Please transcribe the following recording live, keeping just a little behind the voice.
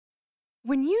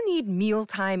When you need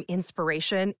mealtime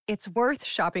inspiration, it's worth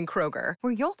shopping Kroger,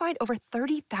 where you'll find over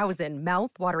 30,000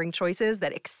 mouth-watering choices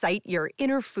that excite your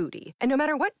inner foodie. And no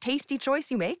matter what tasty choice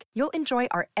you make, you'll enjoy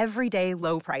our everyday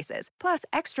low prices, plus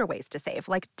extra ways to save,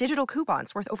 like digital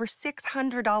coupons worth over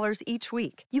 $600 each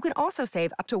week. You can also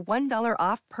save up to $1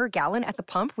 off per gallon at the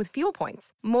pump with fuel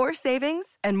points. More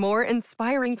savings and more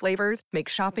inspiring flavors make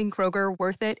shopping Kroger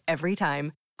worth it every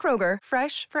time. Kroger,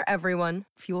 fresh for everyone.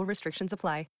 Fuel restrictions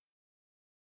apply.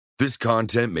 This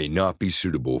content may not be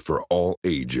suitable for all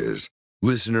ages.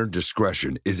 Listener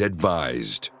discretion is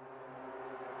advised.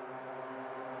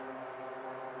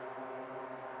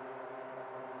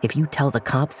 If you tell the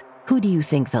cops, who do you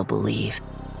think they'll believe?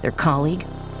 Their colleague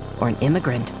or an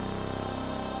immigrant?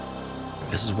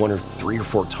 This is one or 3 or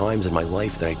 4 times in my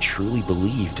life that I truly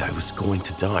believed I was going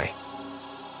to die.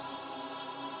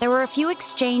 There were a few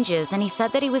exchanges, and he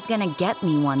said that he was going to get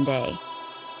me one day.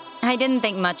 I didn't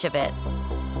think much of it.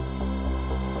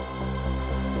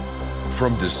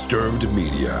 From Disturbed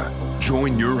Media,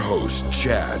 join your host,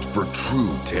 Chad, for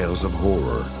true tales of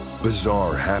horror,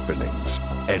 bizarre happenings,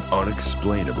 and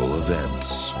unexplainable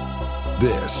events.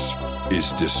 This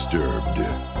is Disturbed.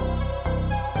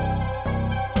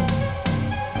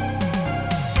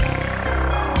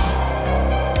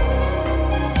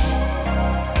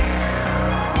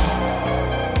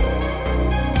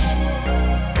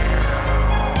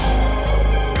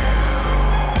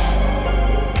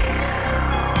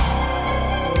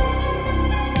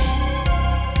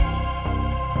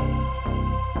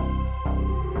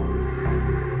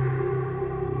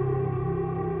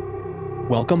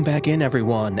 Welcome back in,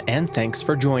 everyone, and thanks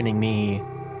for joining me.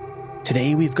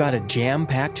 Today we've got a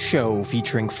jam-packed show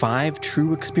featuring 5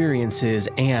 true experiences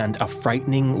and a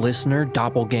frightening listener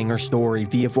doppelganger story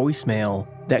via voicemail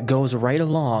that goes right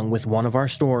along with one of our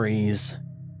stories.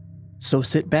 So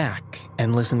sit back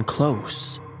and listen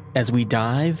close as we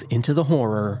dive into the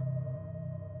horror.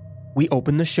 We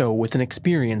open the show with an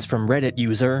experience from Reddit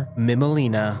user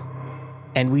Mimolina,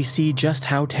 and we see just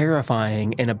how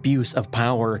terrifying an abuse of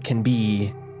power can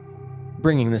be.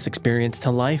 Bringing this experience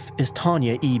to life is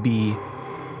Tanya E.B.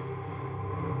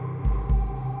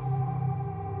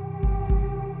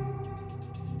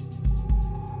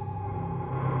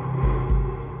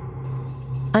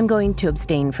 I'm going to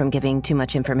abstain from giving too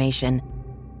much information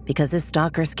because this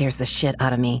stalker scares the shit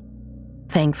out of me.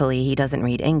 Thankfully, he doesn't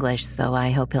read English, so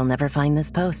I hope he'll never find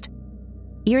this post.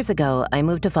 Years ago, I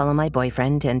moved to follow my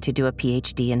boyfriend and to do a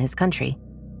PhD in his country.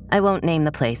 I won't name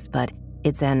the place, but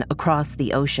it's an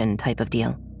across-the-ocean type of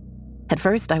deal. At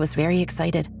first, I was very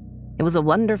excited. It was a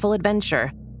wonderful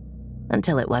adventure.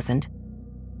 Until it wasn't.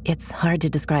 It's hard to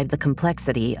describe the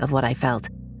complexity of what I felt.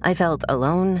 I felt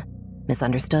alone,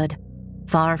 misunderstood,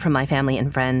 far from my family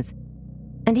and friends.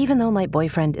 And even though my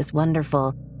boyfriend is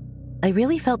wonderful, I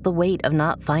really felt the weight of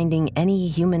not finding any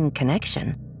human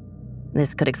connection.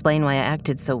 This could explain why I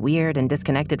acted so weird and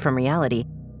disconnected from reality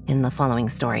in the following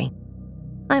story.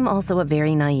 I'm also a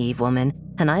very naive woman,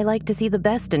 and I like to see the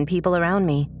best in people around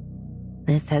me.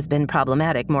 This has been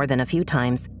problematic more than a few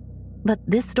times, but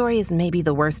this story is maybe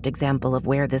the worst example of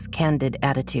where this candid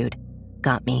attitude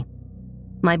got me.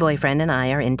 My boyfriend and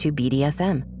I are into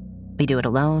BDSM. We do it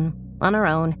alone, on our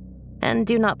own, and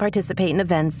do not participate in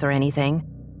events or anything.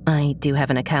 I do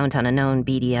have an account on a known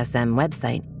BDSM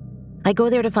website. I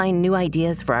go there to find new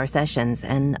ideas for our sessions,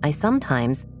 and I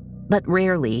sometimes, but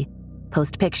rarely,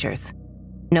 post pictures.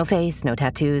 No face, no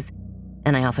tattoos,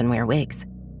 and I often wear wigs.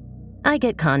 I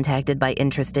get contacted by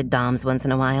interested doms once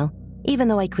in a while, even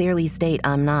though I clearly state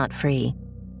I'm not free.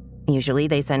 Usually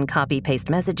they send copy-paste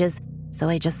messages, so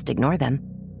I just ignore them.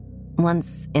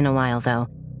 Once in a while, though,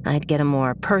 I'd get a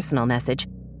more personal message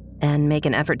and make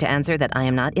an effort to answer that I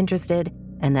am not interested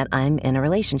and that I'm in a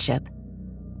relationship.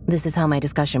 This is how my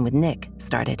discussion with Nick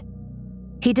started.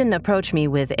 He didn't approach me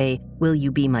with a, "Will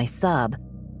you be my sub?"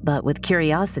 but with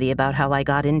curiosity about how I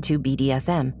got into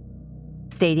BDSM,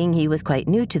 stating he was quite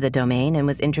new to the domain and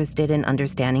was interested in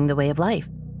understanding the way of life.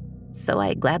 So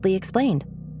I gladly explained.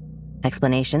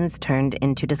 Explanations turned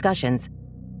into discussions.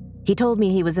 He told me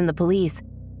he was in the police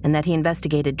and that he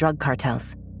investigated drug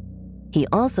cartels. He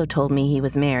also told me he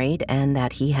was married and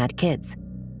that he had kids.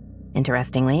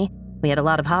 Interestingly, we had a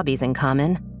lot of hobbies in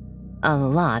common. A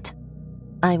lot.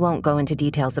 I won't go into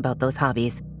details about those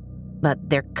hobbies, but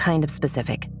they're kind of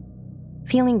specific.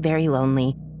 Feeling very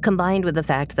lonely, combined with the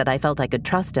fact that I felt I could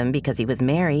trust him because he was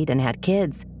married and had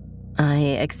kids, I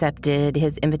accepted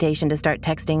his invitation to start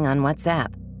texting on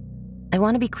WhatsApp. I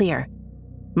want to be clear.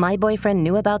 My boyfriend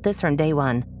knew about this from day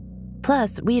one.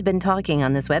 Plus, we had been talking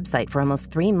on this website for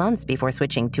almost 3 months before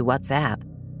switching to WhatsApp.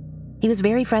 He was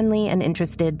very friendly and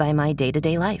interested by my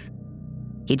day-to-day life.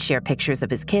 He'd share pictures of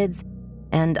his kids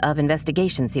and of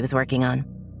investigations he was working on.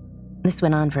 This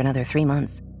went on for another 3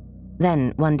 months.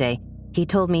 Then, one day, he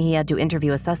told me he had to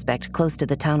interview a suspect close to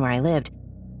the town where I lived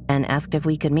and asked if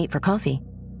we could meet for coffee.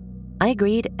 I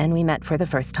agreed, and we met for the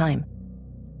first time.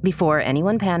 Before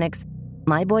anyone panics,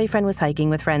 my boyfriend was hiking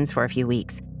with friends for a few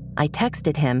weeks. I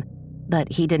texted him,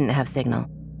 but he didn't have signal.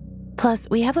 Plus,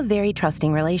 we have a very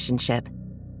trusting relationship.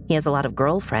 He has a lot of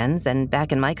girlfriends, and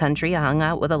back in my country, I hung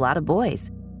out with a lot of boys.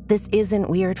 This isn't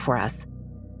weird for us.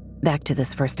 Back to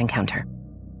this first encounter.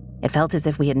 It felt as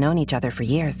if we had known each other for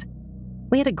years.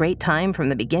 We had a great time from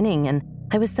the beginning, and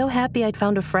I was so happy I'd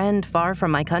found a friend far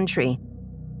from my country.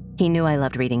 He knew I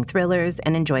loved reading thrillers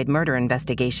and enjoyed murder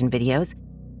investigation videos,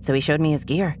 so he showed me his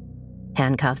gear.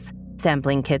 Handcuffs,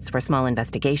 sampling kits for small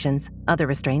investigations, other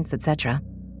restraints, etc.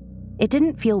 It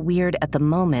didn't feel weird at the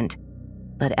moment,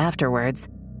 but afterwards,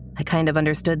 I kind of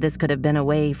understood this could have been a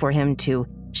way for him to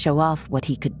show off what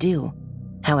he could do.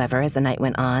 However, as the night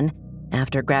went on,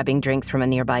 after grabbing drinks from a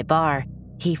nearby bar,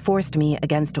 he forced me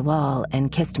against a wall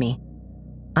and kissed me.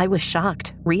 I was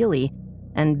shocked, really,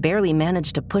 and barely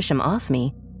managed to push him off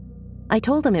me. I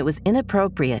told him it was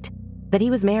inappropriate, that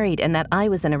he was married and that I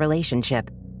was in a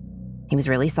relationship. He was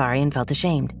really sorry and felt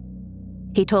ashamed.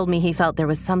 He told me he felt there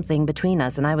was something between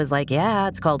us, and I was like, yeah,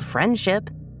 it's called friendship.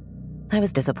 I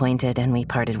was disappointed, and we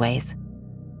parted ways.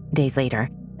 Days later,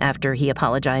 after he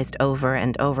apologized over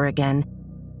and over again,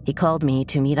 he called me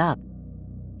to meet up.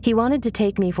 He wanted to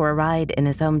take me for a ride in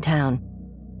his hometown.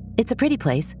 It's a pretty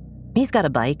place. He's got a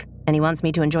bike, and he wants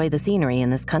me to enjoy the scenery in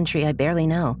this country I barely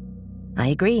know. I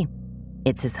agree.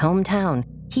 It's his hometown.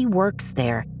 He works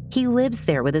there. He lives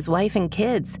there with his wife and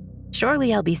kids.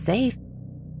 Surely I'll be safe.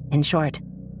 In short,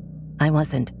 I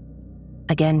wasn't.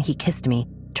 Again, he kissed me,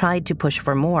 tried to push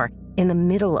for more, in the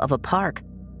middle of a park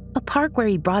where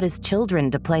he brought his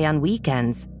children to play on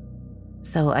weekends.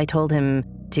 So I told him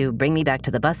to bring me back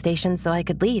to the bus station so I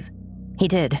could leave. He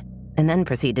did, and then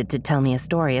proceeded to tell me a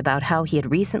story about how he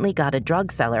had recently got a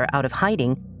drug seller out of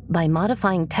hiding by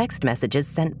modifying text messages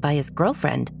sent by his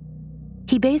girlfriend.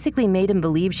 He basically made him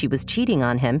believe she was cheating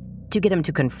on him to get him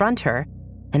to confront her,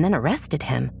 and then arrested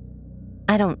him.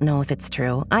 I don't know if it's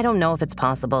true. I don't know if it's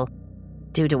possible.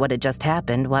 Due to what had just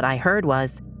happened, what I heard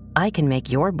was, I can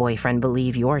make your boyfriend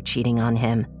believe you're cheating on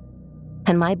him.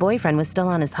 And my boyfriend was still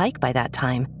on his hike by that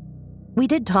time. We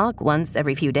did talk once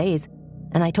every few days,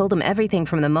 and I told him everything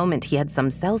from the moment he had some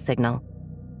cell signal.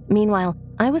 Meanwhile,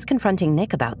 I was confronting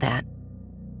Nick about that.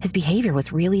 His behavior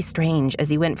was really strange as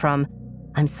he went from,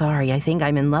 I'm sorry, I think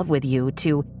I'm in love with you,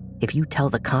 to, if you tell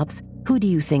the cops, who do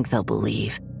you think they'll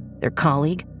believe? Their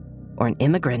colleague or an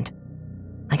immigrant?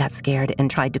 I got scared and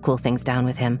tried to cool things down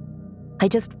with him. I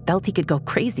just felt he could go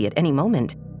crazy at any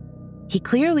moment. He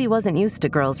clearly wasn't used to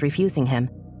girls refusing him.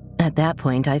 At that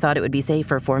point, I thought it would be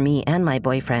safer for me and my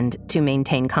boyfriend to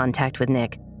maintain contact with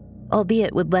Nick,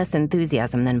 albeit with less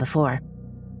enthusiasm than before.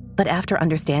 But after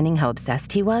understanding how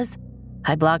obsessed he was,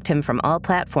 I blocked him from all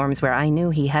platforms where I knew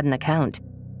he had an account.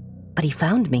 But he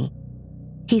found me.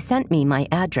 He sent me my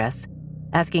address,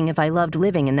 asking if I loved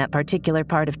living in that particular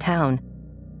part of town.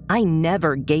 I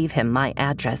never gave him my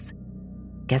address.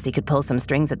 Guess he could pull some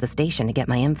strings at the station to get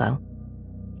my info.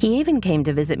 He even came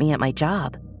to visit me at my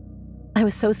job. I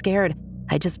was so scared,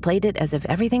 I just played it as if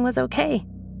everything was okay.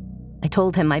 I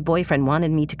told him my boyfriend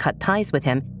wanted me to cut ties with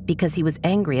him because he was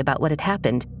angry about what had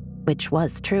happened, which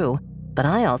was true, but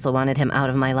I also wanted him out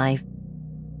of my life.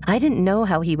 I didn't know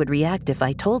how he would react if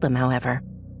I told him, however.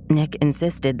 Nick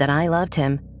insisted that I loved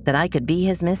him, that I could be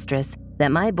his mistress,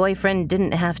 that my boyfriend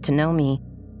didn't have to know me.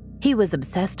 He was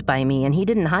obsessed by me and he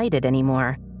didn't hide it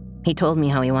anymore. He told me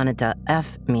how he wanted to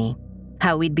F me,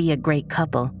 how we'd be a great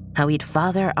couple, how he'd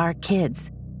father our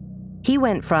kids. He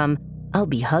went from, I'll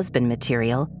be husband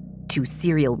material, to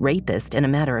serial rapist in a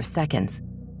matter of seconds.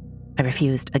 I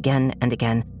refused again and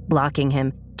again, blocking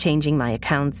him, changing my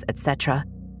accounts, etc.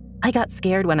 I got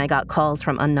scared when I got calls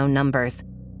from unknown numbers.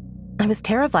 I was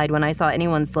terrified when I saw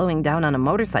anyone slowing down on a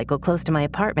motorcycle close to my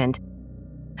apartment.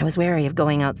 I was wary of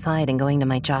going outside and going to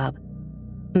my job.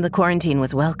 The quarantine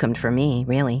was welcomed for me,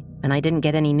 really, and I didn't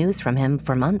get any news from him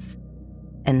for months.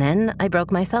 And then I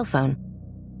broke my cell phone.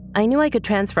 I knew I could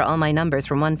transfer all my numbers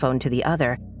from one phone to the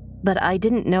other, but I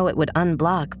didn't know it would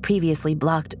unblock previously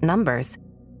blocked numbers.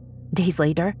 Days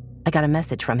later, I got a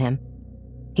message from him.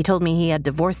 He told me he had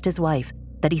divorced his wife,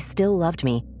 that he still loved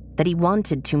me, that he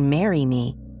wanted to marry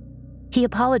me. He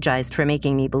apologized for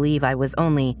making me believe I was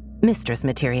only mistress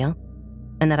material,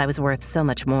 and that I was worth so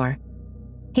much more.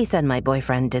 He said my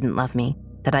boyfriend didn't love me,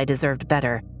 that I deserved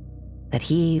better, that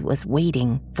he was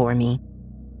waiting for me.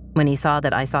 When he saw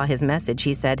that I saw his message,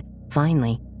 he said,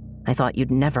 finally, I thought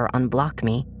you'd never unblock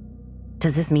me.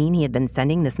 Does this mean he had been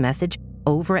sending this message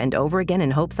over and over again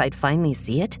in hopes I'd finally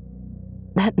see it?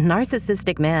 That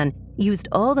narcissistic man used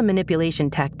all the manipulation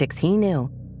tactics he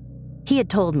knew. He had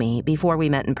told me, before we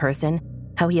met in person,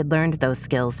 how he had learned those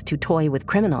skills to toy with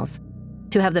criminals,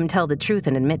 to have them tell the truth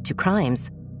and admit to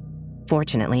crimes.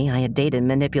 Fortunately, I had dated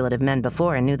manipulative men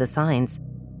before and knew the signs.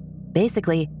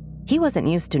 Basically, he wasn't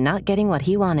used to not getting what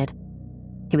he wanted.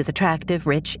 He was attractive,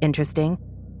 rich, interesting,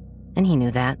 and he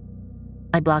knew that.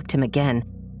 I blocked him again,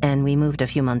 and we moved a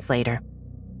few months later.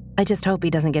 I just hope he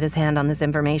doesn't get his hand on this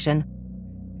information.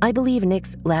 I believe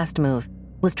Nick's last move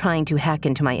was trying to hack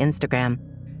into my Instagram,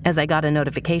 as I got a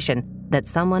notification that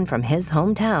someone from his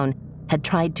hometown had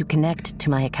tried to connect to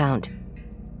my account.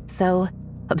 So,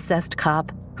 obsessed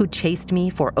cop who chased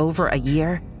me for over a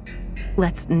year,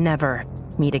 let's never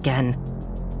meet again.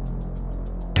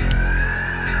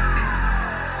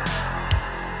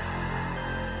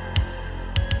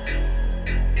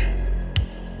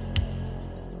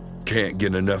 Can't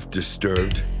get enough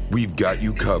Disturbed? We've got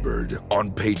you covered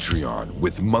on Patreon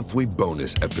with monthly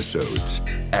bonus episodes,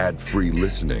 ad-free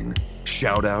listening,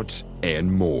 shout-outs,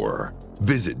 and more.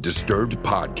 Visit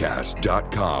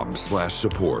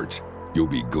disturbedpodcast.com/support. You'll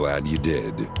be glad you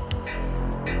did.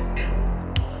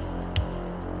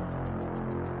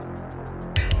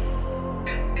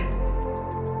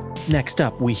 Next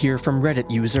up, we hear from Reddit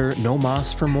user No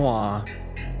Mas for Moi.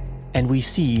 And we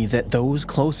see that those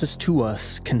closest to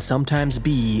us can sometimes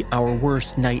be our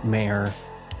worst nightmare.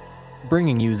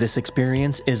 Bringing you this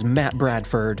experience is Matt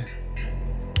Bradford.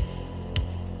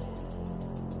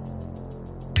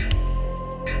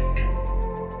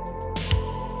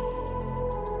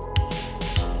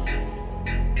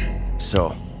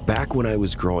 So, back when I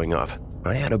was growing up,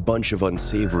 I had a bunch of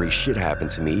unsavory shit happen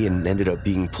to me and ended up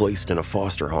being placed in a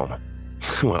foster home.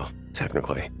 Well,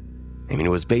 technically. I mean, it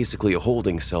was basically a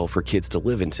holding cell for kids to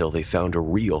live until they found a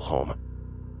real home.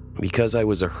 Because I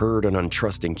was a hurt and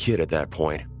untrusting kid at that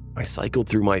point, I cycled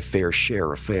through my fair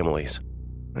share of families.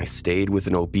 I stayed with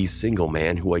an obese single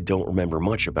man who I don't remember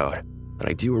much about, but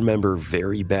I do remember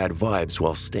very bad vibes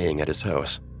while staying at his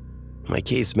house. My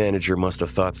case manager must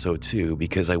have thought so too,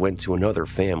 because I went to another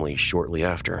family shortly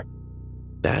after.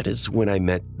 That is when I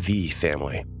met the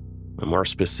family, more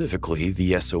specifically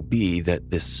the SOB that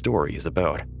this story is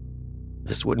about.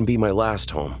 This wouldn't be my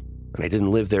last home, and I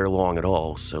didn't live there long at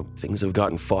all, so things have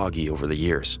gotten foggy over the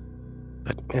years.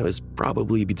 But I was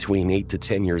probably between 8 to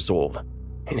 10 years old,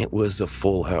 and it was a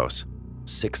full house,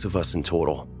 6 of us in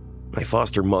total. My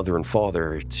foster mother and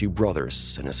father, 2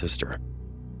 brothers, and a sister.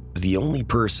 The only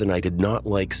person I did not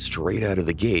like straight out of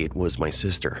the gate was my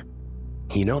sister.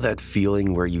 You know that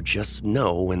feeling where you just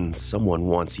know when someone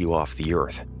wants you off the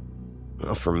earth?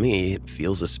 Well, for me, it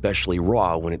feels especially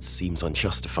raw when it seems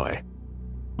unjustified.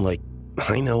 Like,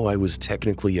 I know I was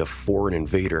technically a foreign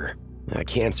invader, a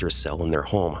cancer cell in their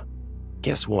home.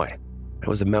 Guess what? I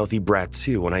was a mouthy brat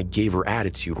too, and I gave her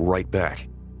attitude right back.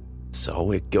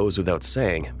 So it goes without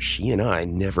saying, she and I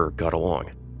never got along.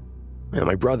 And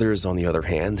my brothers, on the other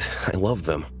hand, I loved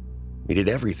them. We did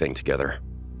everything together,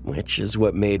 which is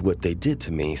what made what they did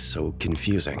to me so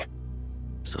confusing.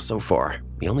 So far,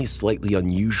 the only slightly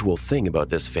unusual thing about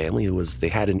this family was they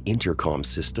had an intercom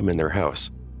system in their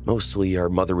house. Mostly, our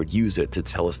mother would use it to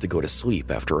tell us to go to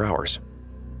sleep after hours.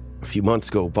 A few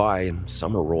months go by and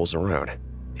summer rolls around.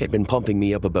 They had been pumping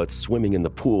me up about swimming in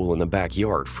the pool in the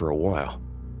backyard for a while.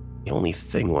 The only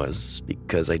thing was,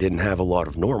 because I didn't have a lot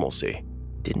of normalcy,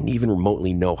 didn't even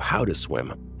remotely know how to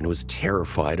swim, and was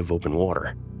terrified of open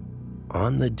water.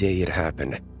 On the day it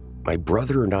happened, my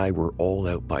brother and I were all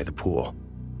out by the pool.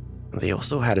 They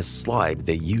also had a slide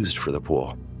they used for the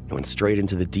pool, and went straight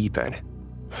into the deep end.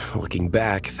 Looking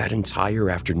back, that entire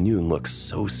afternoon looks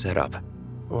so set up,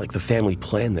 like the family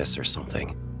planned this or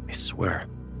something, I swear.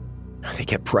 They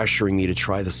kept pressuring me to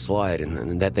try the slide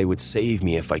and that they would save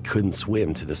me if I couldn't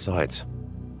swim to the sides.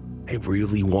 I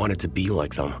really wanted to be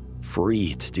like them,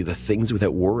 free to do the things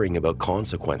without worrying about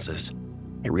consequences.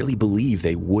 I really believed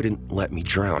they wouldn't let me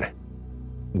drown.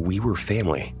 We were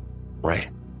family, right?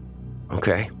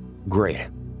 Okay, great.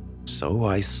 So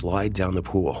I slide down the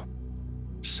pool.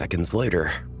 Seconds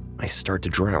later, I start to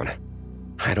drown.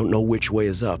 I don't know which way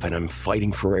is up, and I'm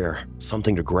fighting for air,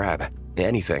 something to grab,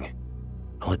 anything.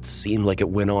 Well, it seemed like it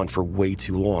went on for way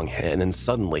too long, and then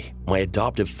suddenly, my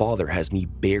adoptive father has me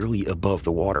barely above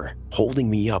the water, holding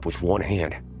me up with one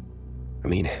hand. I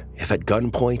mean, if at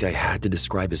gunpoint I had to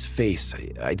describe his face,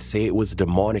 I'd say it was a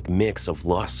demonic mix of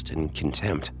lust and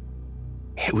contempt.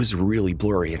 It was really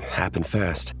blurry and happened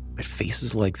fast, but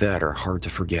faces like that are hard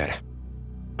to forget.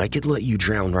 I could let you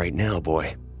drown right now,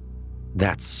 boy.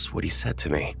 That's what he said to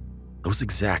me, Those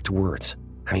exact words.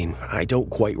 I mean, I don't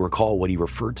quite recall what he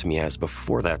referred to me as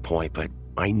before that point, but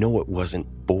I know it wasn't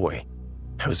boy.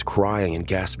 I was crying and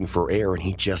gasping for air, and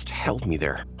he just held me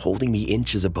there, holding me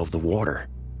inches above the water.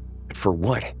 But for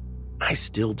what? I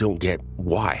still don't get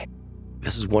why.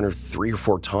 This is one of 3 or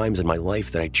 4 times in my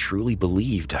life that I truly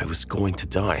believed I was going to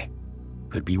die.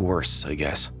 Could be worse, I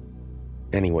guess.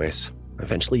 Anyways,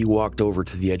 eventually he walked over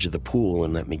to the edge of the pool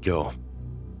and let me go.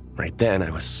 Right then, I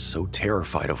was so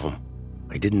terrified of him.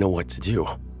 I didn't know what to do.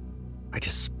 I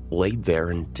just laid there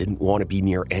and didn't want to be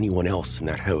near anyone else in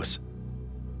that house.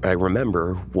 I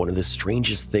remember one of the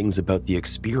strangest things about the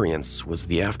experience was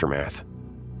the aftermath.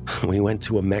 We went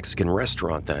to a Mexican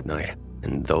restaurant that night,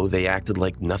 and though they acted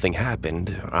like nothing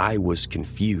happened, I was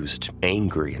confused,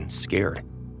 angry, and scared.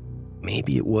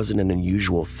 Maybe it wasn't an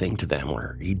unusual thing to them,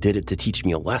 or he did it to teach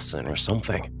me a lesson or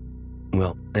something.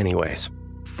 Well, anyways,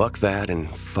 fuck that and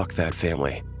fuck that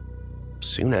family.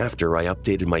 Soon after, I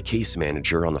updated my case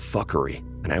manager on the fuckery,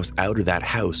 and I was out of that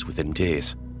house within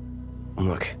days.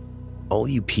 Look, all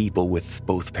you people with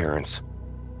both parents,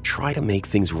 try to make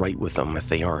things right with them if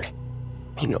they aren't.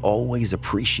 And always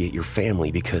appreciate your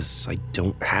family because I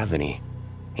don't have any,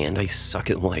 and I suck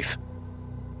at life.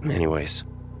 Anyways,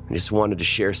 I just wanted to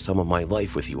share some of my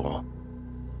life with you all.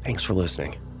 Thanks for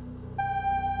listening.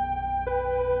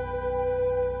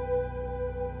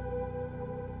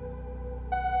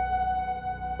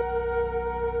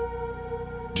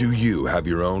 Do you have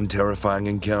your own terrifying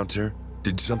encounter?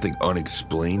 Did something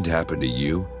unexplained happen to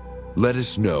you? Let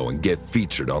us know and get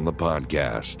featured on the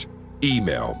podcast.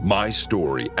 Email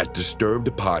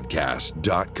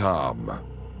mystory@disturbedpodcast.com.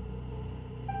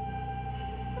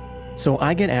 So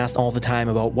I get asked all the time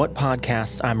about what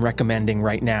podcasts I'm recommending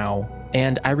right now,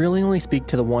 and I really only speak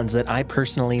to the ones that I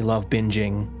personally love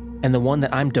binging. And the one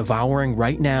that I'm devouring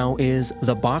right now is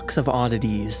The Box of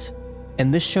Oddities.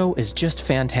 And this show is just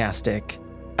fantastic.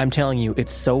 I'm telling you,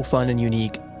 it's so fun and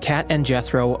unique. Kat and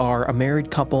Jethro are a married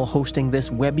couple hosting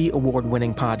this Webby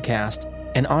Award-winning podcast,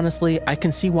 and honestly, I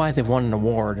can see why they've won an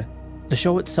award. The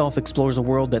show itself explores a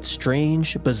world that's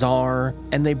strange, bizarre,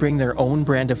 and they bring their own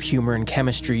brand of humor and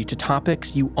chemistry to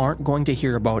topics you aren't going to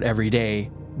hear about every day.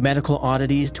 Medical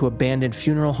oddities to abandoned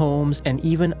funeral homes and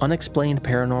even unexplained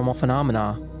paranormal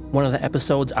phenomena. One of the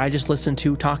episodes I just listened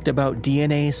to talked about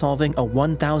DNA solving a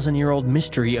 1,000-year-old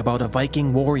mystery about a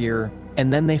Viking warrior,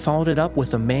 and then they followed it up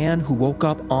with a man who woke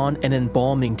up on an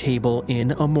embalming table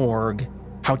in a morgue.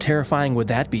 How terrifying would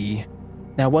that be?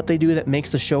 Now, what they do that makes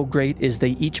the show great is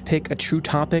they each pick a true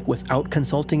topic without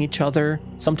consulting each other.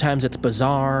 Sometimes it's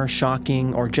bizarre,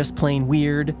 shocking, or just plain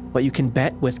weird, but you can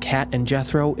bet with Kat and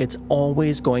Jethro, it's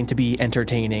always going to be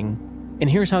entertaining. And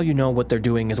here's how you know what they're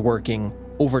doing is working.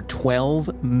 Over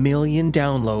 12 million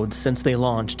downloads since they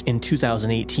launched in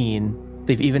 2018.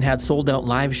 They've even had sold-out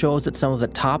live shows at some of the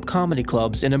top comedy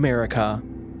clubs in America.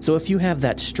 So if you have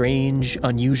that strange,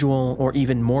 unusual, or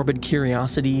even morbid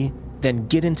curiosity, then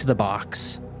get into The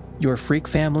Box. Your freak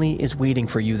family is waiting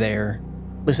for you there.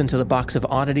 Listen to The Box of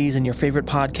Oddities in your favorite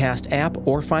podcast app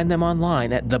or find them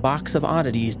online at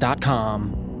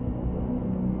theboxofoddities.com.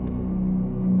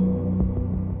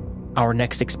 Our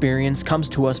next experience comes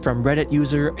to us from Reddit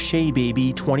user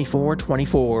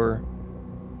ShayBaby2424.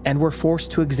 And we're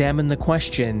forced to examine the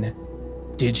question,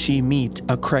 did she meet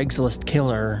a Craigslist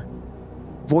killer?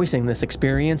 Voicing this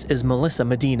experience is Melissa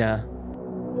Medina.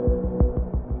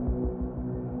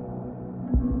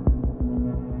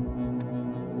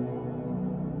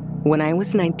 When I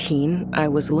was 19, I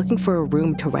was looking for a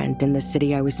room to rent in the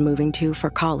city I was moving to for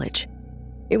college.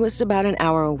 It was about an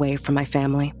hour away from my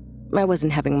family. I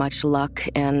wasn't having much luck,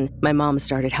 and my mom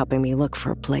started helping me look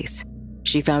for a place.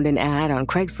 She found an ad on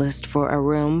Craigslist for a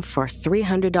room for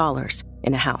 $300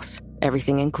 in a house,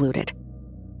 everything included.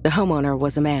 The homeowner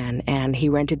was a man, and he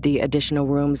rented the additional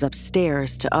rooms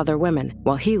upstairs to other women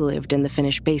while he lived in the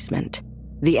finished basement.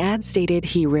 The ad stated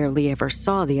he rarely ever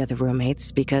saw the other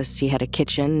roommates because he had a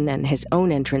kitchen and his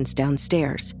own entrance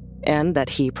downstairs, and that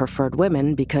he preferred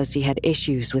women because he had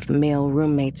issues with male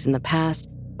roommates in the past,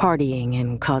 partying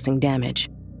and causing damage.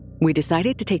 We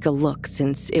decided to take a look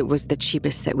since it was the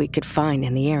cheapest that we could find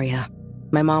in the area.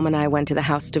 My mom and I went to the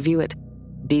house to view it.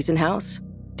 Decent house,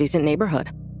 decent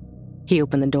neighborhood. He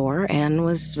opened the door and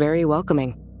was very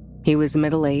welcoming. He was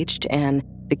middle-aged, and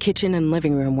the kitchen and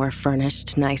living room were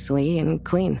furnished nicely and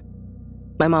clean.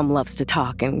 My mom loves to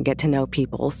talk and get to know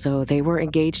people, so they were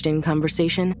engaged in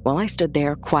conversation while I stood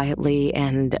there quietly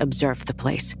and observed the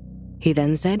place. He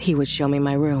then said he would show me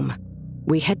my room.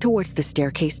 We head towards the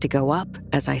staircase to go up,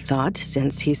 as I thought,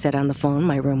 since he said on the phone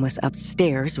my room was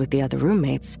upstairs with the other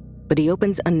roommates, but he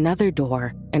opens another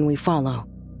door and we follow.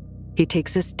 He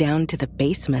takes us down to the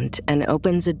basement and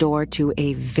opens a door to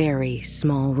a very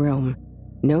small room.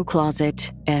 No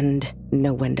closet and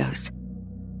no windows.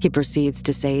 He proceeds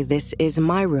to say this is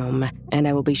my room and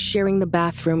I will be sharing the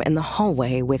bathroom and the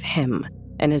hallway with him,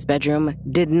 and his bedroom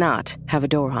did not have a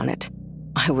door on it.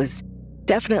 I was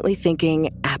definitely thinking,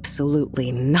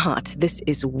 absolutely not, this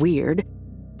is weird,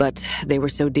 but they were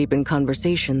so deep in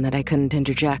conversation that I couldn't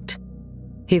interject.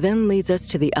 He then leads us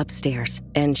to the upstairs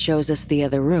and shows us the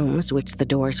other rooms, which the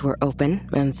doors were open,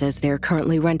 and says they're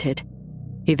currently rented.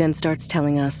 He then starts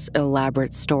telling us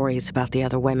elaborate stories about the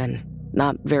other women.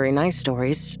 Not very nice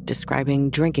stories, describing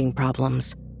drinking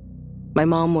problems. My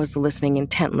mom was listening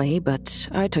intently, but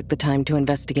I took the time to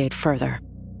investigate further.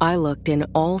 I looked in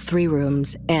all 3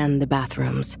 rooms and the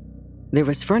bathrooms. There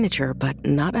was furniture, but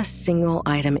not a single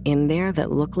item in there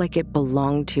that looked like it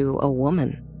belonged to a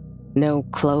woman. No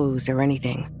clothes or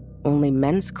anything, only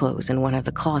men's clothes in one of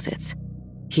the closets.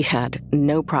 He had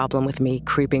no problem with me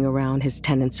creeping around his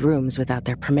tenants' rooms without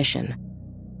their permission.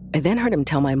 I then heard him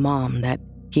tell my mom that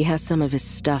he has some of his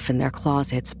stuff in their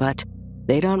closets, but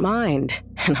they don't mind.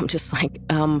 And I'm just like,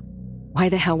 why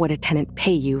the hell would a tenant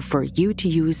pay you for you to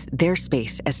use their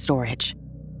space as storage?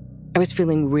 I was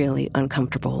feeling really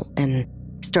uncomfortable and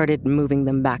started moving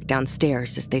them back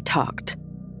downstairs as they talked.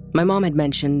 My mom had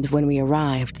mentioned when we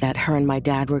arrived that her and my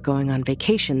dad were going on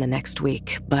vacation the next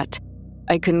week, but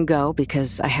I couldn't go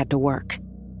because I had to work.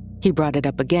 He brought it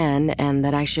up again and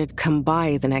that I should come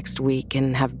by the next week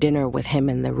and have dinner with him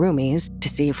and the roomies to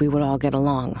see if we would all get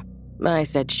along. I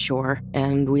said sure,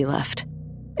 and we left.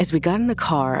 As we got in the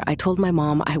car, I told my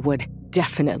mom I would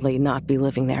definitely not be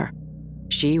living there.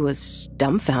 She was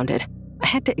dumbfounded. I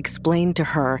had to explain to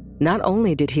her not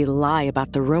only did he lie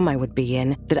about the room I would be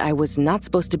in, that I was not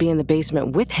supposed to be in the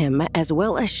basement with him as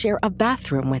well as share a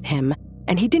bathroom with him,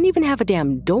 and he didn't even have a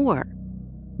damn door.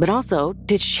 But also,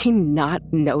 did she not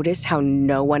notice how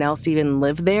no one else even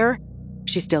lived there?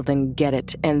 She still didn't get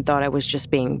it and thought I was just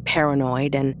being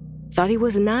paranoid and thought he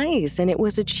was nice and it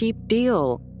was a cheap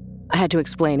deal. I had to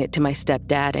explain it to my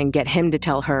stepdad and get him to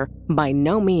tell her by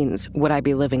no means would I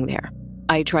be living there.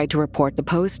 I tried to report the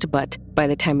post, but by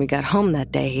the time we got home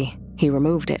that day, he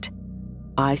removed it.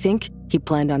 I think he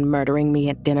planned on murdering me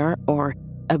at dinner or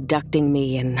abducting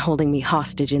me and holding me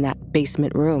hostage in that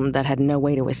basement room that had no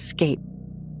way to escape.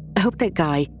 I hope that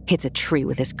guy hits a tree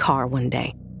with his car one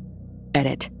day.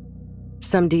 Edit.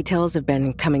 Some details have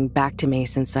been coming back to me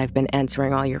since I've been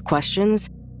answering all your questions.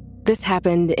 This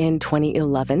happened in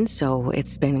 2011, so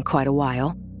it's been quite a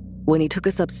while. When he took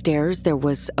us upstairs, there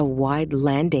was a wide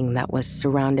landing that was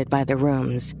surrounded by the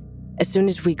rooms. As soon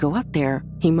as we go up there,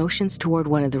 he motions toward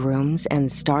one of the rooms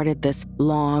and started this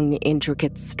long,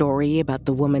 intricate story about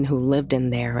the woman who lived in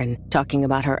there and talking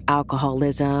about her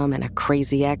alcoholism and a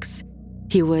crazy ex.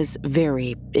 He was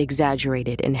very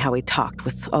exaggerated in how he talked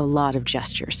with a lot of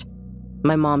gestures.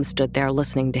 My mom stood there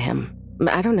listening to him.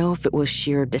 I don't know if it was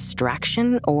sheer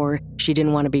distraction or she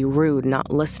didn't want to be rude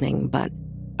not listening, but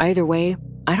either way,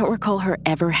 I don't recall her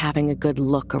ever having a good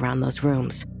look around those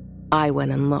rooms. I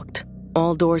went and looked.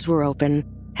 All doors were open,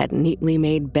 had neatly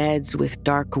made beds with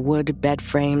dark wood bed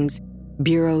frames,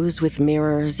 bureaus with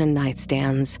mirrors and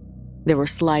nightstands. There were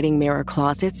sliding mirror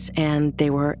closets, and they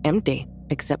were empty,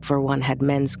 except for one had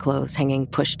men's clothes hanging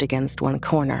pushed against one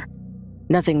corner.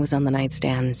 Nothing was on the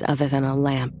nightstands other than a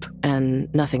lamp,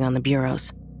 and nothing on the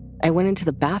bureaus. I went into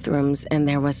the bathrooms, and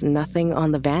there was nothing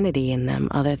on the vanity in them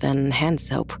other than hand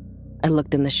soap. I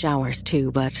looked in the showers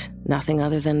too, but nothing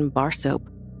other than bar soap.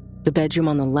 The bedroom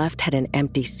on the left had an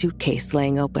empty suitcase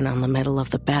laying open on the middle of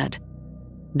the bed.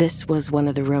 This was one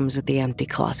of the rooms with the empty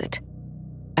closet.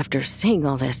 After seeing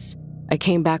all this, I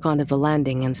came back onto the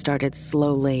landing and started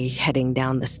slowly heading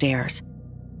down the stairs.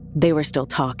 They were still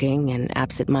talking and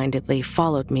absent-mindedly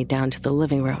followed me down to the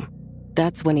living room.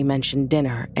 That's when he mentioned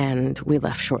dinner, and we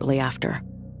left shortly after.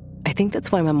 I think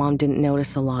that's why my mom didn't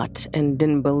notice a lot and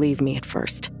didn't believe me at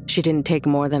first. She didn't take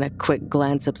more than a quick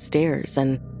glance upstairs,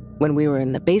 and when we were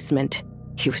in the basement,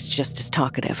 he was just as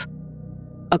talkative.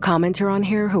 A commenter on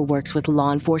here who works with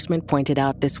law enforcement pointed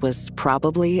out this was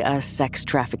probably a sex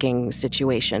trafficking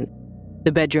situation.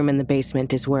 The bedroom in the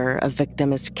basement is where a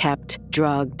victim is kept,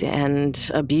 drugged,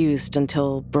 and abused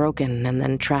until broken and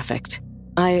then trafficked.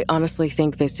 I honestly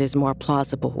think this is more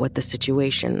plausible with the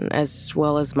situation, as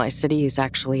well as my city is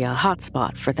actually a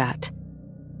hotspot for that.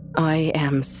 I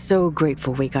am so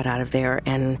grateful we got out of there,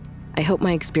 and I hope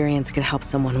my experience could help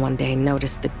someone one day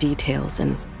notice the details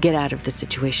and get out of the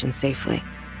situation safely.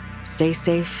 Stay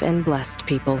safe and blessed,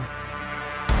 people.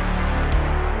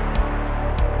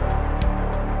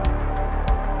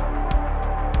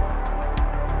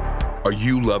 Are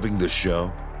you loving the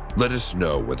show? Let us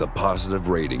know with a positive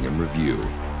rating and review.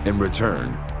 In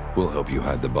return, we'll help you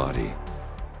hide the body.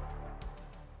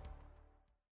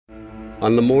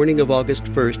 On the morning of August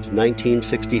 1st,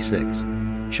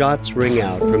 1966, shots ring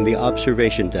out from the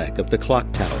observation deck of the clock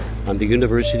tower on the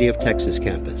University of Texas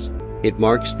campus. It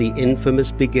marks the infamous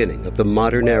beginning of the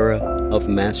modern era of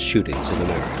mass shootings in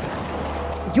America.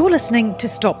 You're listening to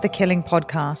Stop the Killing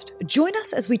podcast. Join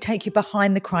us as we take you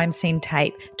behind the crime scene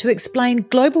tape to explain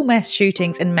global mass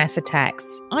shootings and mass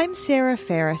attacks. I'm Sarah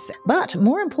Ferris, but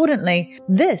more importantly,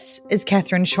 this is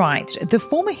Catherine Schweit, the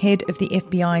former head of the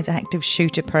FBI's active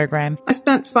shooter program. I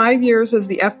spent 5 years as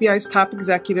the FBI's top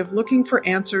executive looking for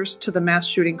answers to the mass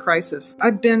shooting crisis.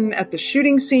 I've been at the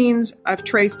shooting scenes, I've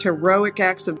traced heroic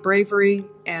acts of bravery,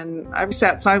 and I've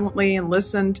sat silently and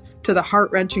listened to the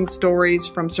heart-wrenching stories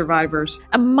from survivors.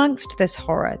 Amongst this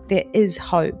horror, there is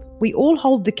hope. We all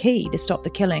hold the key to stop the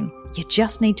killing. You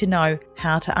just need to know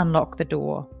how to unlock the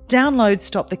door. Download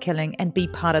Stop the Killing and be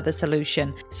part of the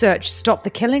solution. Search Stop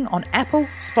the Killing on Apple,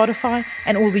 Spotify,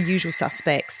 and all the usual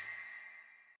suspects.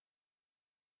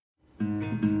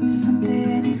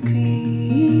 Something is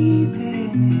creeping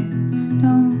in.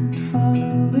 Don't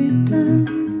follow it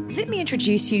down. Let me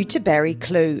introduce you to Barry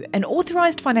Clue, an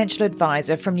authorised financial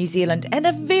advisor from New Zealand and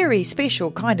a very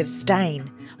special kind of stain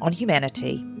on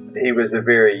humanity. He was a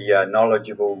very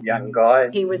knowledgeable young guy.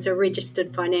 He was a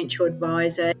registered financial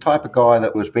advisor. Type of guy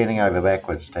that was bending over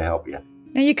backwards to help you.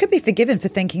 Now, you could be forgiven for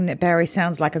thinking that Barry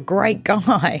sounds like a great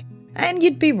guy, and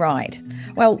you'd be right.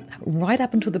 Well, right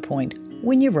up until the point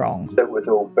when you're wrong. It was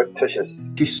all fictitious.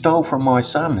 She stole from my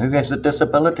son, who has a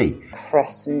disability.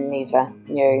 Chris never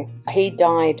knew. He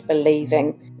died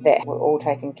believing that we're all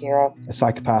taken care of. A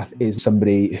psychopath is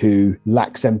somebody who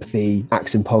lacks empathy,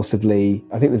 acts impulsively.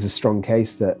 I think there's a strong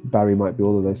case that Barry might be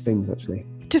all of those things, actually.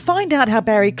 To find out how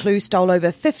Barry Clue stole over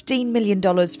 $15 million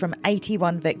from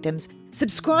 81 victims,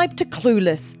 subscribe to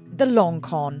Clueless, the long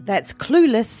con. That's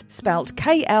Clueless, spelt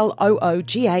Klooghless.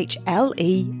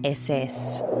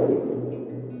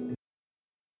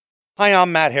 Hi,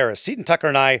 I'm Matt Harris. Seton Tucker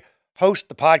and I host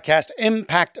the podcast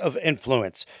Impact of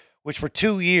Influence, which for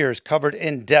 2 years covered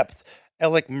in depth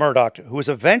Alec Murdaugh, who was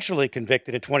eventually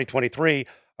convicted in 2023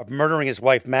 of murdering his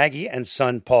wife Maggie and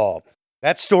son Paul.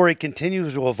 That story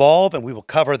continues to evolve, and we will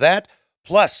cover that.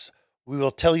 Plus, we will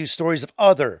tell you stories of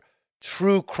other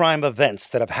true crime events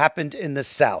that have happened in the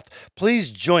South.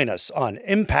 Please join us on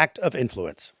Impact of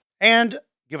Influence. And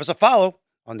give us a follow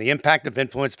on the Impact of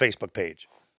Influence Facebook page.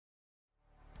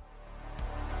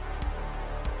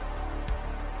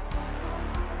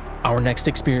 Our next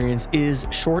experience is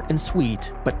short and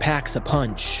sweet, but packs a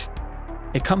punch.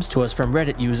 It comes to us from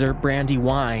Reddit user Brandy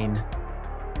Wine,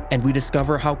 and we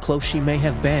discover how close she may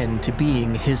have been to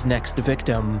being his next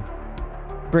victim.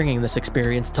 Bringing this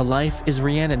experience to life is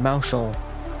Rhiannon Mauschel.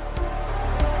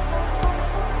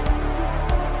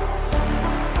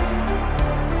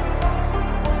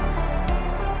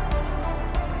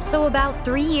 So about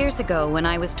 3 years ago, when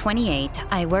I was 28,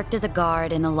 I worked as a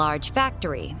guard in a large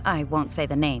factory, I won't say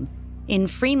the name, in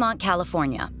Fremont,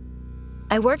 California.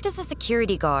 I worked as a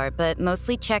security guard, but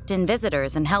mostly checked in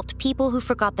visitors and helped people who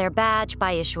forgot their badge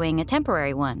by issuing a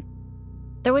temporary one.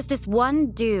 There was this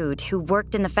one dude who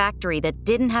worked in the factory that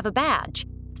didn't have a badge,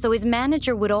 so his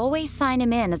manager would always sign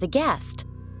him in as a guest.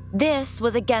 This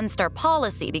was against our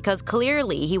policy because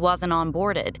clearly he wasn't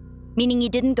onboarded, meaning he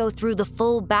didn't go through the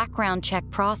full background check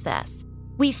process.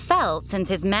 We felt since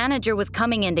his manager was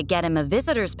coming in to get him a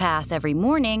visitor's pass every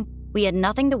morning, we had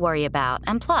nothing to worry about,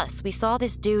 and plus, we saw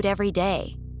this dude every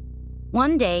day.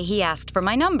 One day, he asked for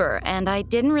my number, and I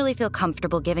didn't really feel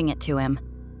comfortable giving it to him.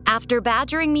 After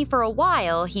badgering me for a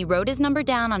while, he wrote his number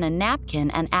down on a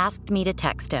napkin and asked me to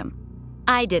text him.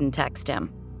 I didn't text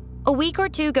him. A week or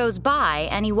two goes by,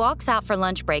 and he walks out for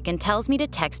lunch break and tells me to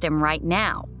text him right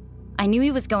now. I knew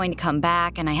he was going to come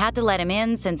back, and I had to let him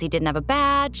in since he didn't have a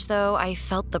badge, so I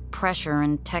felt the pressure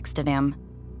and texted him.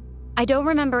 I don't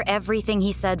remember everything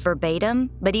he said verbatim,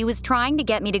 but he was trying to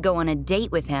get me to go on a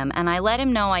date with him, and I let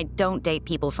him know I don't date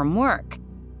people from work.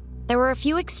 There were a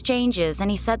few exchanges,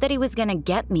 and he said that he was going to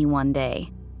get me one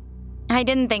day. I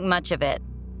didn't think much of it.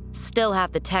 Still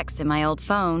have the text in my old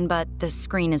phone, but the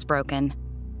screen is broken.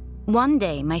 One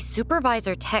day, my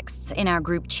supervisor texts in our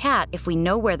group chat if we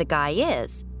know where the guy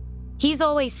is. He's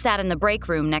always sat in the break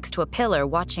room next to a pillar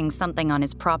watching something on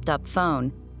his propped-up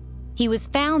phone. He was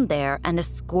found there and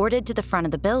escorted to the front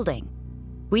of the building.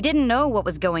 We didn't know what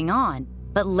was going on,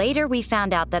 but later we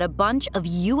found out that a bunch of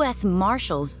U.S.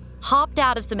 Marshals hopped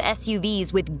out of some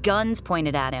SUVs with guns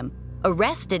pointed at him,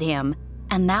 arrested him,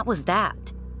 and that was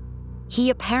that. He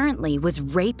apparently was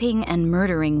raping and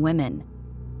murdering women.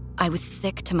 I was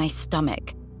sick to my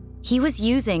stomach. He was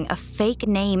using a fake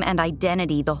name and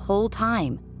identity the whole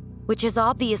time, which is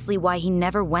obviously why he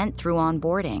never went through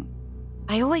onboarding.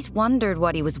 I always wondered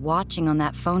what he was watching on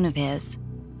that phone of his.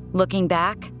 Looking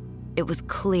back, it was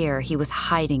clear he was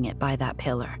hiding it by that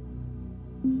pillar.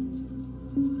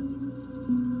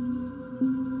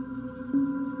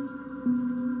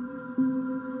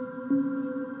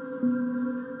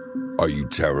 Are you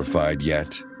terrified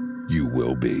yet? You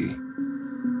will be.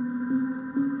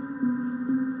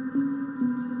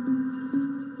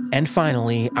 And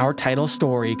finally, our title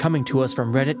story coming to us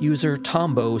from Reddit user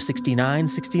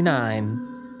Tombo6969.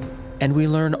 And we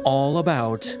learn all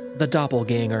about the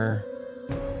Doppelganger.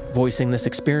 Voicing this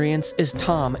experience is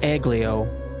Tom Aglio.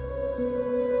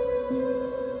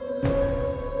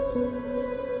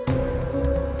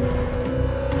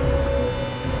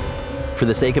 For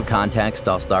the sake of context,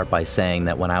 I'll start by saying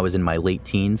that when I was in my late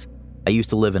teens, I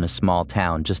used to live in a small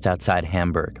town just outside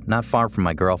Hamburg, not far from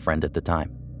my girlfriend at the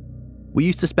time. We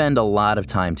used to spend a lot of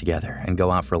time together and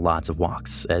go out for lots of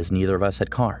walks, as neither of us had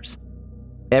cars.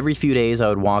 Every few days, I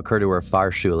would walk her to her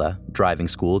Fahrschule, driving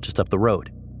school, just up the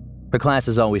road. Her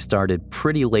classes always started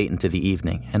pretty late into the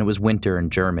evening, and it was winter in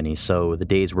Germany, so the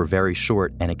days were very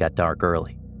short and it got dark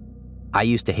early. I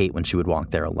used to hate when she would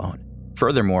walk there alone.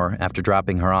 Furthermore, after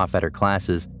dropping her off at her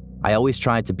classes, I always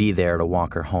tried to be there to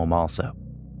walk her home also.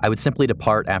 I would simply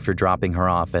depart after dropping her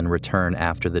off and return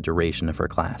after the duration of her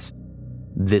class.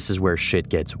 This is where shit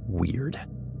gets weird.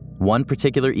 One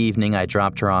particular evening, I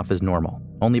dropped her off as normal,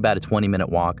 only about a 20-minute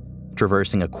walk,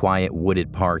 traversing a quiet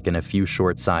wooded park and a few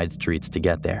short side streets to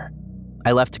get there.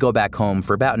 I left to go back home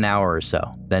for about an hour or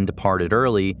so, then departed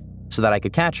early so that I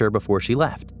could catch her before she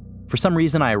left. For some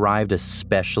reason, I arrived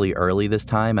especially early this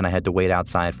time, and I had to wait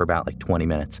outside for about 20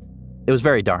 minutes. It was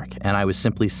very dark, and I was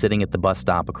simply sitting at the bus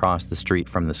stop across the street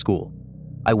from the school.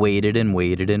 I waited and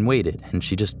waited and waited, and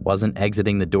she just wasn't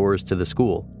exiting the doors to the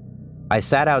school. I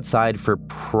sat outside for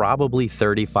probably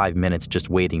 35 minutes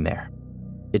just waiting there.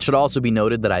 It should also be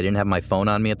noted that I didn't have my phone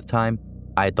on me at the time.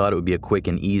 I had thought it would be a quick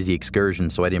and easy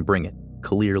excursion, so I didn't bring it.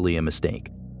 Clearly a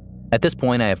mistake. At this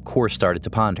point, I of course started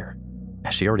to ponder.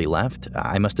 Has she already left?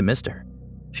 I must have missed her.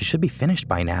 She should be finished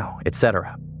by now,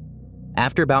 etc.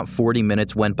 After about 40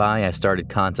 minutes went by, I started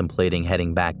contemplating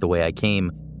heading back the way I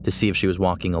came to see if she was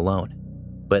walking alone.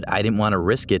 But I didn't want to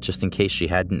risk it just in case she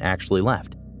hadn't actually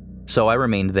left. So I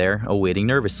remained there, awaiting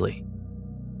nervously.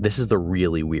 This is the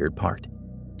really weird part.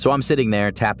 So I'm sitting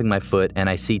there, tapping my foot, and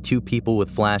I see two people with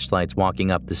flashlights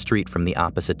walking up the street from the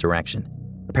opposite direction,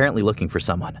 apparently looking for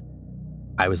someone.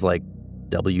 I was like,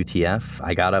 WTF?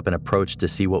 I got up and approached to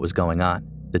see what was going on.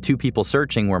 The two people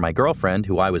searching were my girlfriend,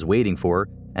 who I was waiting for,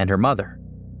 and her mother.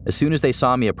 As soon as they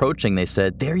saw me approaching, they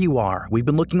said, "There you are. We've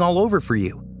been looking all over for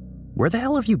you. Where the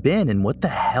hell have you been, and what the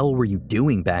hell were you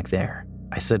doing back there?"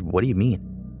 I said, "What do you mean?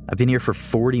 I've been here for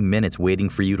 40 minutes waiting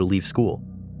for you to leave school.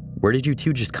 Where did you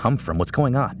two just come from? What's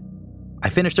going on?" "I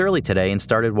finished early today and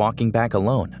started walking back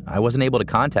alone. I wasn't able to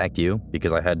contact you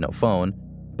because I had no phone,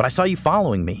 but I saw you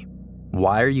following me.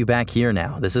 Why are you back here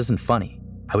now? This isn't funny."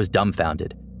 I was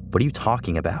dumbfounded. "What are you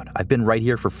talking about? I've been right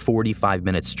here for 45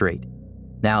 minutes straight."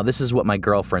 Now, this is what my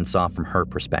girlfriend saw from her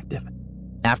perspective.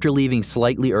 After leaving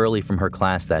slightly early from her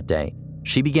class that day,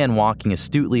 she began walking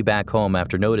astutely back home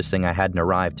after noticing I hadn't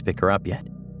arrived to pick her up yet,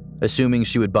 assuming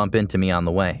she would bump into me on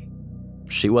the way.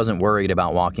 She wasn't worried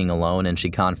about walking alone, and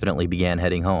she confidently began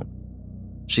heading home.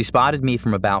 She spotted me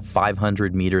from about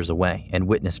 500 meters away and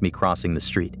witnessed me crossing the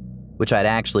street, which I'd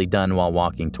actually done while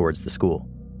walking towards the school.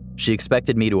 She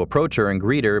expected me to approach her and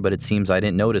greet her, but it seems I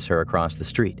didn't notice her across the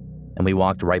street, and we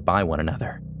walked right by one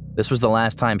another. This was the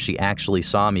last time she actually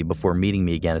saw me before meeting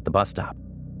me again at the bus stop.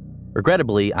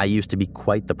 Regrettably, I used to be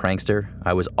quite the prankster.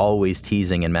 I was always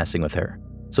teasing and messing with her,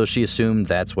 so she assumed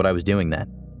that's what I was doing then.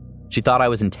 She thought I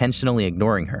was intentionally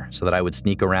ignoring her so that I would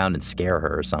sneak around and scare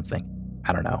her or something.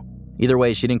 I don't know. Either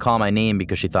way, she didn't call my name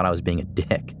because she thought I was being a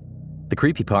dick. The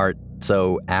creepy part,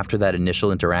 so after that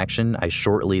initial interaction, I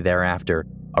shortly thereafter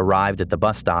arrived at the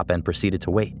bus stop and proceeded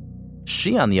to wait.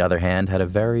 She, on the other hand, had a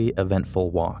very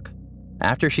eventful walk.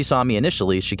 After she saw me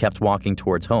initially, she kept walking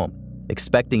towards home,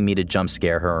 expecting me to jump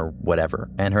scare her or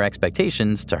whatever, and her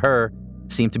expectations, to her,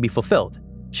 seemed to be fulfilled.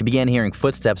 She began hearing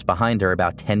footsteps behind her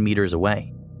about 10 meters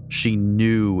away. She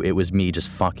knew it was me just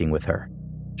fucking with her.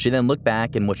 She then looked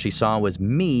back, and what she saw was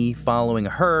me following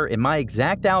her in my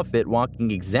exact outfit,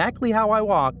 walking exactly how I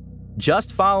walk,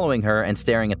 just following her and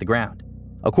staring at the ground.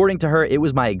 According to her, it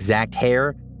was my exact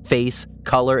hair, face,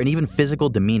 color, and even physical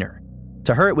demeanor.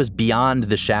 To her, it was beyond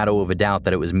the shadow of a doubt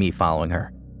that it was me following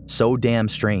her. So damn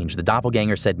strange. The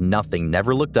doppelganger said nothing,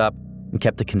 never looked up, and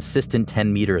kept a consistent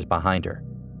 10 meters behind her.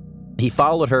 He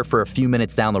followed her for a few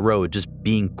minutes down the road, just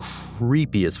being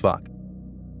creepy as fuck.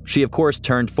 She, of course,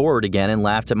 turned forward again and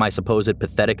laughed at my supposed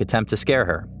pathetic attempt to scare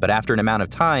her, but after an amount of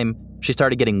time, she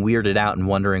started getting weirded out and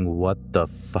wondering what the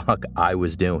fuck I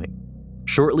was doing.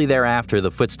 Shortly thereafter,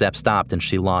 the footsteps stopped and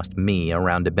she lost me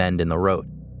around a bend in the road.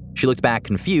 She looked back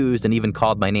confused and even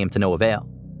called my name to no avail.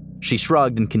 She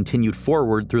shrugged and continued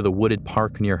forward through the wooded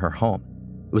park near her home.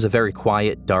 It was a very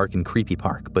quiet, dark, and creepy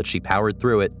park, but she powered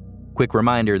through it. Quick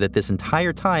reminder that this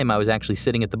entire time I was actually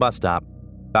sitting at the bus stop.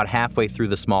 About halfway through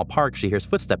the small park, she hears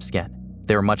footsteps again.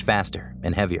 They were much faster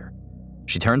and heavier.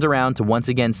 She turns around to once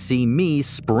again see me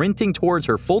sprinting towards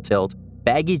her full tilt,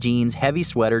 baggy jeans, heavy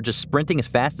sweater, just sprinting as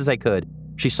fast as I could.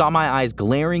 She saw my eyes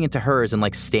glaring into hers and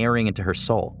like staring into her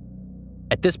soul.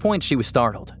 At this point, she was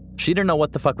startled. She didn't know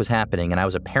what the fuck was happening, and I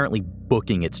was apparently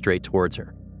booking it straight towards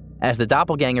her. As the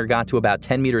doppelganger got to about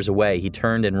 10 meters away, he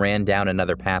turned and ran down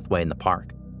another pathway in the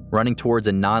park, running towards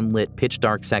a non-lit,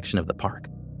 pitch-dark section of the park.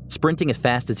 Sprinting as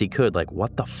fast as he could, like,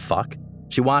 what the fuck?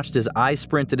 She watched as I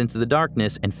sprinted into the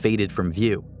darkness and faded from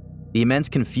view. The immense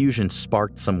confusion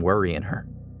sparked some worry in her.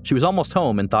 She was almost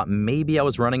home and thought maybe I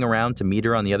was running around to meet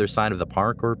her on the other side of the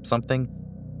park or something.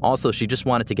 Also, she just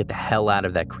wanted to get the hell out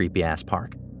of that creepy-ass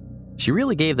park. She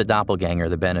really gave the doppelganger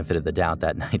the benefit of the doubt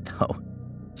that night, though.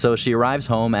 So she arrives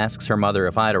home, asks her mother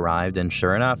if I'd arrived, and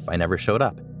sure enough, I never showed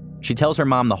up. She tells her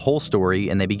mom the whole story,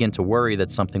 and they begin to worry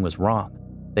that something was wrong.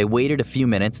 They waited a few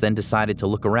minutes, then decided to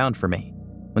look around for me.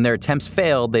 When their attempts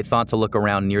failed, they thought to look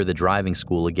around near the driving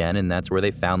school again, and that's where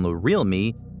they found the real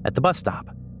me at the bus stop.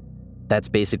 That's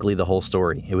basically the whole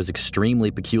story. It was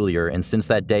extremely peculiar, and since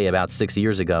that day about 6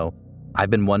 years ago, I've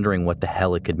been wondering what the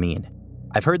hell it could mean.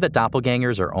 I've heard that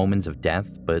doppelgangers are omens of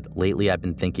death, but lately I've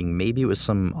been thinking maybe it was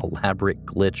some elaborate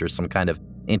glitch or some kind of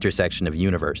intersection of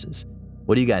universes.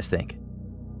 What do you guys think?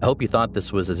 I hope you thought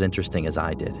this was as interesting as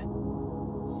I did.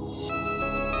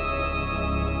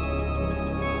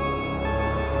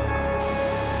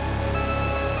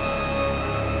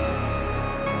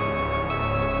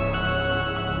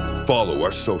 Follow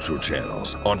our social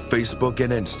channels on Facebook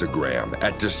and Instagram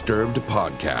at Disturbed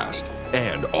Podcast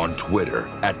and on Twitter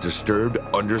at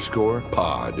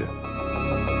Disturbed_pod.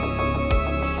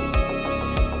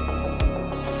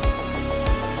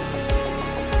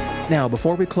 Now,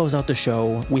 before we close out the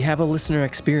show, we have a listener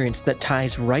experience that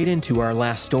ties right into our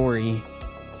last story.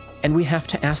 And we have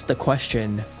to ask the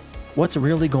question, what's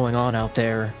really going on out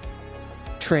there?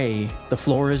 Trey, the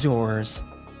floor is yours.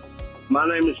 My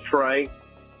name is Trey.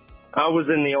 I was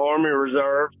in the Army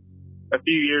Reserve a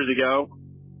few years ago.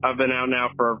 I've been out now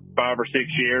for 5 or 6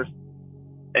 years.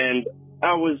 And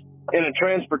I was in a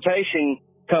transportation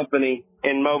company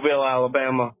in Mobile,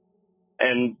 Alabama.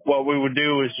 And what we would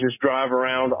do is just drive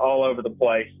around all over the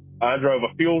place. I drove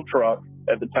a fuel truck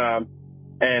at the time.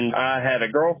 And I had a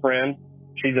girlfriend.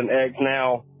 She's an ex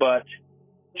now, but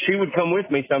she would come with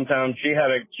me sometimes. She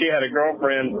had a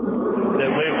girlfriend that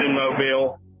lived in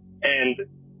Mobile, and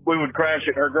we would crash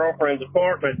at her girlfriend's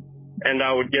apartment, and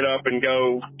I would get up and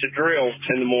go to drill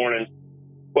in the morning.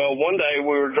 Well, one day we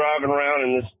were driving around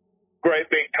in this great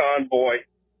big convoy.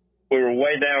 We were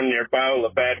way down near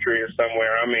Biola Factory or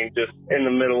somewhere. I mean, just in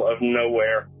the middle of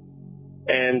nowhere.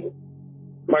 And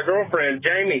my girlfriend,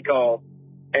 Jamie, called,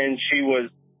 and she was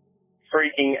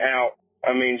freaking out.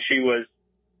 I mean, she was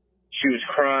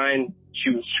crying,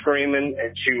 she was screaming,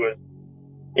 and she was,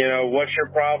 what's your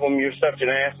problem? You're such an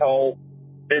asshole.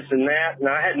 This and that, and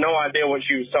I had no idea what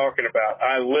she was talking about.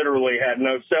 I literally had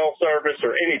no cell service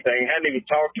or anything, hadn't even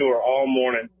talked to her all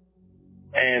morning.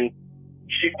 And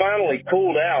she finally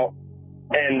cooled out,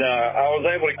 and I was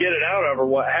able to get it out of her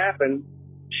what happened.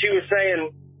 She was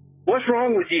saying, what's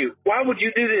wrong with you? Why would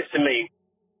you do this to me?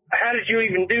 How did you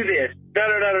even do this?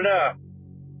 Da-da-da-da-da.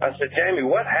 I said, Jamie,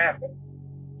 what happened?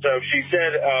 So she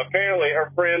said apparently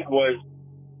her friend was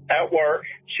at work.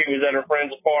 She was at her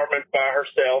friend's apartment by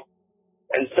herself.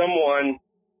 And someone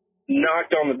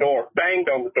knocked on the door, banged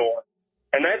on the door.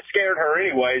 And that scared her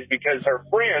anyways because her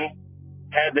friend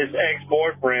had this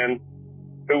ex-boyfriend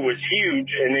who was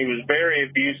huge, and he was very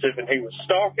abusive, and he was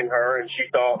stalking her, and she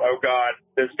thought, oh, God,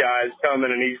 this guy is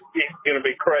coming, and he's going to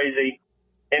be crazy.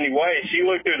 Anyway, she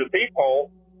looked through the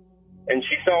peephole, and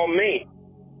she saw me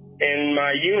in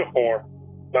my uniform,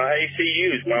 my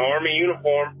ACUs, my Army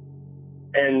uniform.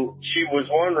 And she was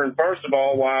wondering, first of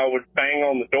all, why I would bang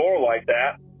on the door like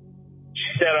that.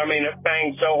 She said, it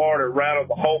banged so hard it rattled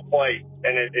the whole place,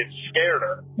 and it scared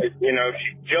her.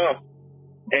 She jumped.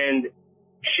 And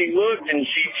she looked, and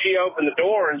she opened the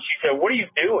door, and she said, what are you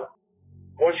doing?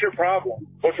 What's your problem?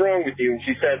 What's wrong with you? And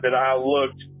she said that I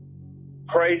looked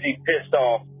crazy pissed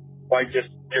off, like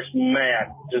just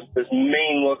mad, just this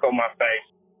mean look on my face.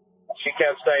 she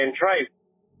kept saying, Trey,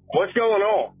 what's going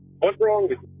on? What's wrong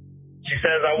with you? She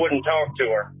says I wouldn't talk to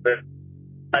her, that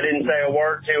I didn't say a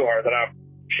word to her, that I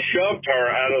shoved her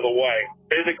out of the way,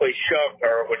 physically shoved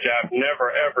her, which I've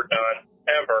never, ever done,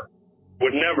 ever,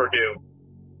 would never do.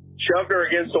 Shoved her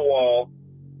against the wall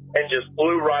and just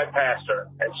flew right past her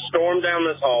and stormed down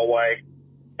this hallway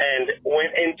and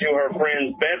went into her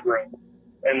friend's bedroom.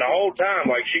 And the whole time,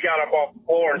 like, she got up off the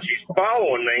floor and she's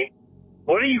following me.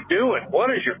 What are you doing? What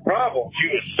is your problem? She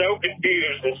was so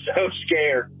confused and so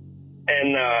scared.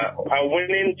 And I went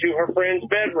into her friend's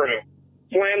bedroom,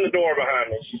 slammed the door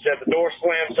behind me. She said the door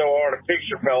slammed so hard a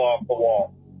picture fell off the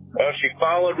wall. Well, she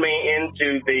followed me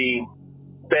into the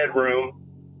bedroom,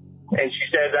 and she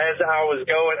says as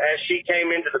she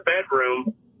came into the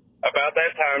bedroom, about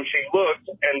that time she looked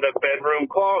in the bedroom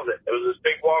closet. It was this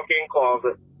big walk-in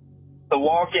closet. The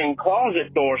walk-in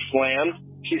closet door slammed.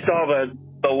 She saw the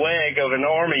leg of an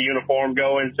army uniform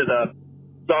saw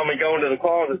me go into the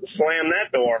closet to slam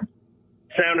that door.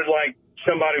 Sounded like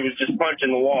somebody was just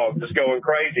punching the wall, just going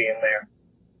crazy in there.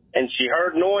 And she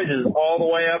heard noises all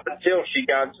the way up until she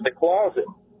got to the closet.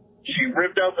 She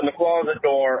ripped open the closet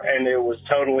door, and it was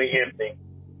totally empty.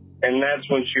 And that's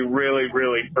when she really,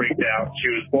 really freaked out.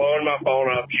 She was blowing my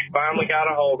phone up. She finally got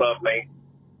a hold of me,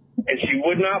 and she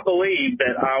would not believe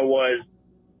that I was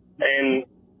in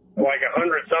like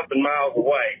 100-something miles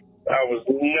away. I was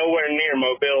nowhere near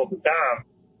Mobile at the time.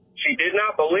 She did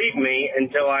not believe me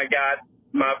until I got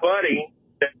my buddy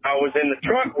that I was in the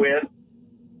truck with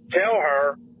tell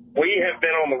her, we have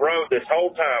been on the road this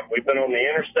whole time. We've been on the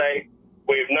interstate.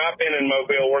 We have not been in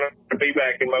Mobile. We're not going to be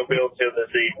back in Mobile till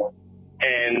this evening.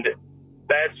 And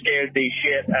that scared the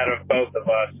shit out of both of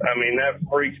us. I mean, that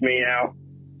freaks me out.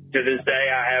 To this day,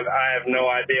 I have no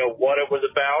idea what it was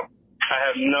about. I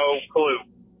have no clue.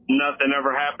 Nothing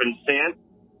ever happened since.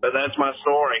 But that's my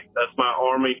story. That's my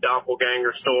Army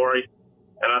doppelganger story.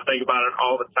 And I think about it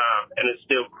all the time, and it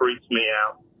still creeps me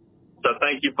out. So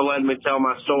thank you for letting me tell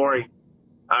my story.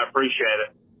 I appreciate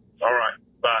it. All right.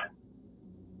 Bye.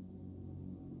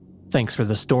 Thanks for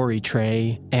the story,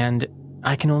 Trey. And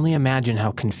I can only imagine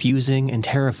how confusing and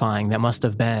terrifying that must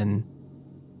have been.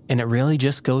 And it really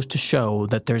just goes to show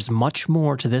that there's much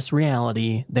more to this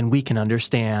reality than we can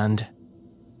understand.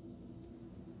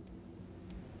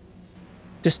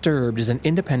 Disturbed is an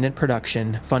independent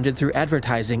production funded through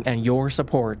advertising and your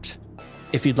support.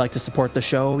 If you'd like to support the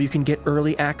show, you can get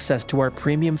early access to our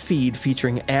premium feed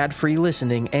featuring ad-free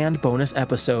listening and bonus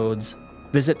episodes.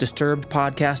 Visit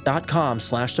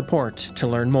disturbedpodcast.com/support to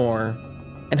learn more.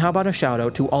 And how about a shout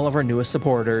out to all of our newest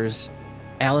supporters?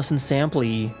 Allison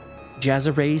Sampley,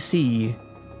 Jazzaray C,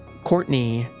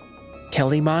 Courtney,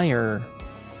 Kelly Meyer,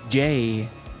 Jay,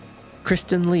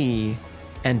 Kristen Lee,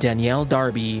 and Danielle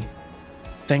Darby.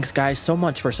 Thanks guys so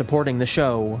much for supporting the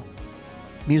show.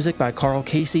 Music by Carl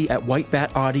Casey at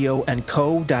Whitebat Audio and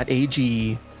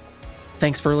Co.ag.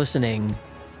 Thanks for listening.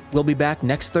 We'll be back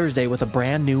next Thursday with a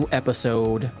brand new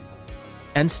episode.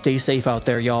 And stay safe out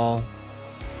there, y'all.